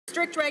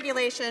Strict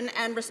regulation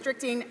and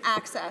restricting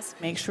access.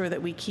 Make sure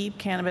that we keep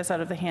cannabis out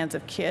of the hands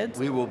of kids.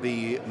 We will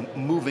be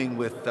moving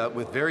with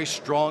very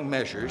strong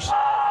measures.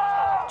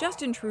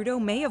 Justin Trudeau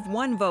may have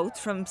won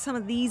votes from some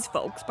of these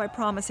folks by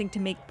promising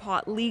to make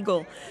pot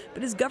legal,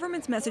 but his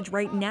government's message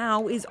right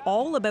now is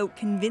all about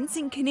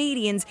convincing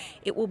Canadians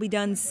it will be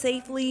done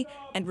safely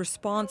and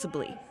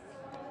responsibly.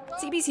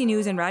 CBC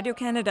News and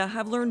Radio-Canada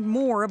have learned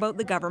more about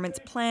the government's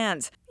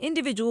plans.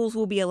 Individuals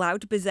will be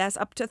allowed to possess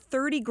up to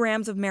 30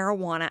 grams of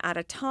marijuana at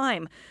a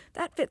time.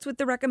 That fits with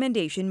the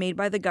recommendation made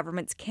by the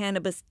government's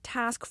Cannabis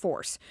Task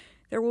Force.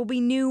 There will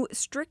be new,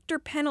 stricter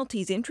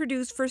penalties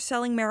introduced for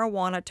selling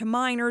marijuana to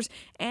minors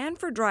and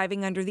for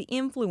driving under the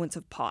influence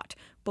of pot,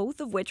 both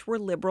of which were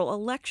Liberal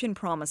election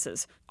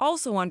promises.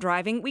 Also on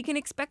driving, we can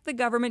expect the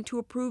government to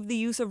approve the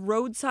use of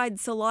roadside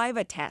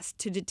saliva tests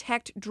to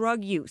detect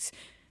drug use.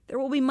 There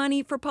will be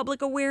money for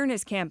public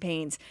awareness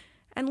campaigns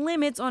and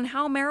limits on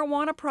how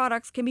marijuana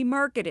products can be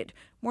marketed,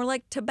 more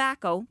like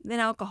tobacco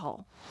than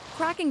alcohol.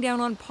 Cracking down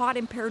on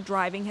pot-impaired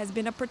driving has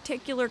been a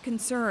particular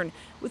concern,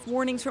 with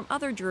warnings from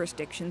other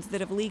jurisdictions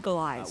that have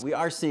legalized. We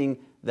are seeing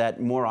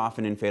that more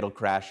often in fatal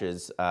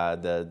crashes,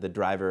 the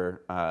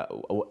driver,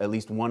 at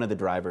least one of the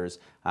drivers,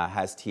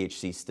 has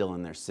THC still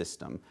in their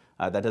system.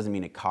 That doesn't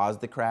mean it caused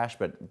the crash,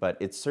 but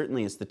it's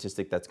certainly a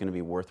statistic that's going to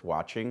be worth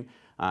watching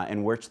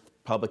and worth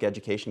public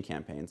education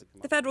campaigns.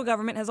 The federal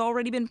government has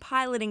already been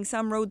piloting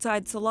some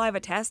roadside saliva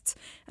tests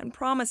and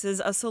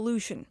promises a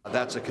solution.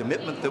 That's a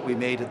commitment that we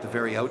made at the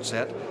very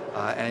outset,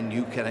 and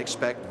you can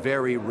expect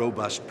very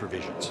robust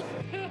provisions.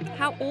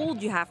 How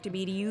old you have to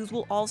be to use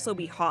will also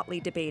be hotly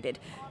debated.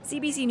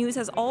 CBC News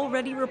has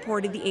already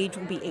reported the age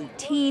will be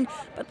 18,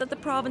 but that the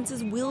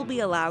provinces will be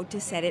allowed to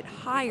set it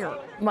higher.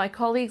 My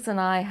colleagues and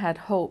I had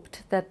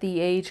hoped that the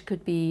age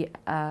could be,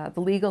 the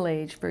legal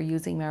age for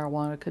using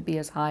marijuana could be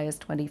as high as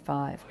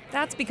 25.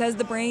 That's because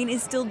the brain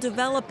is still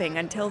developing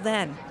until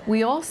then.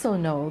 We also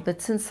know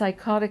that since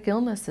psychotic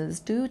illnesses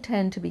do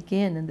tend to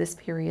begin in this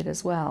period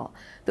as well,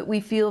 that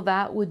we feel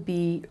that would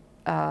be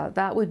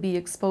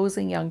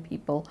exposing young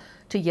people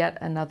to yet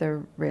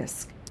another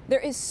risk. There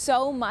is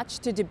so much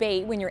to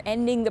debate when you're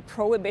ending the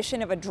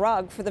prohibition of a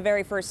drug for the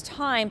very first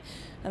time,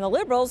 and the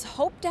Liberals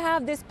hope to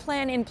have this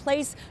plan in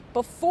place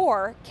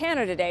before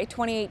Canada Day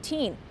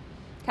 2018.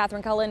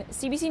 Catherine Cullen,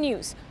 CBC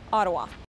News, Ottawa.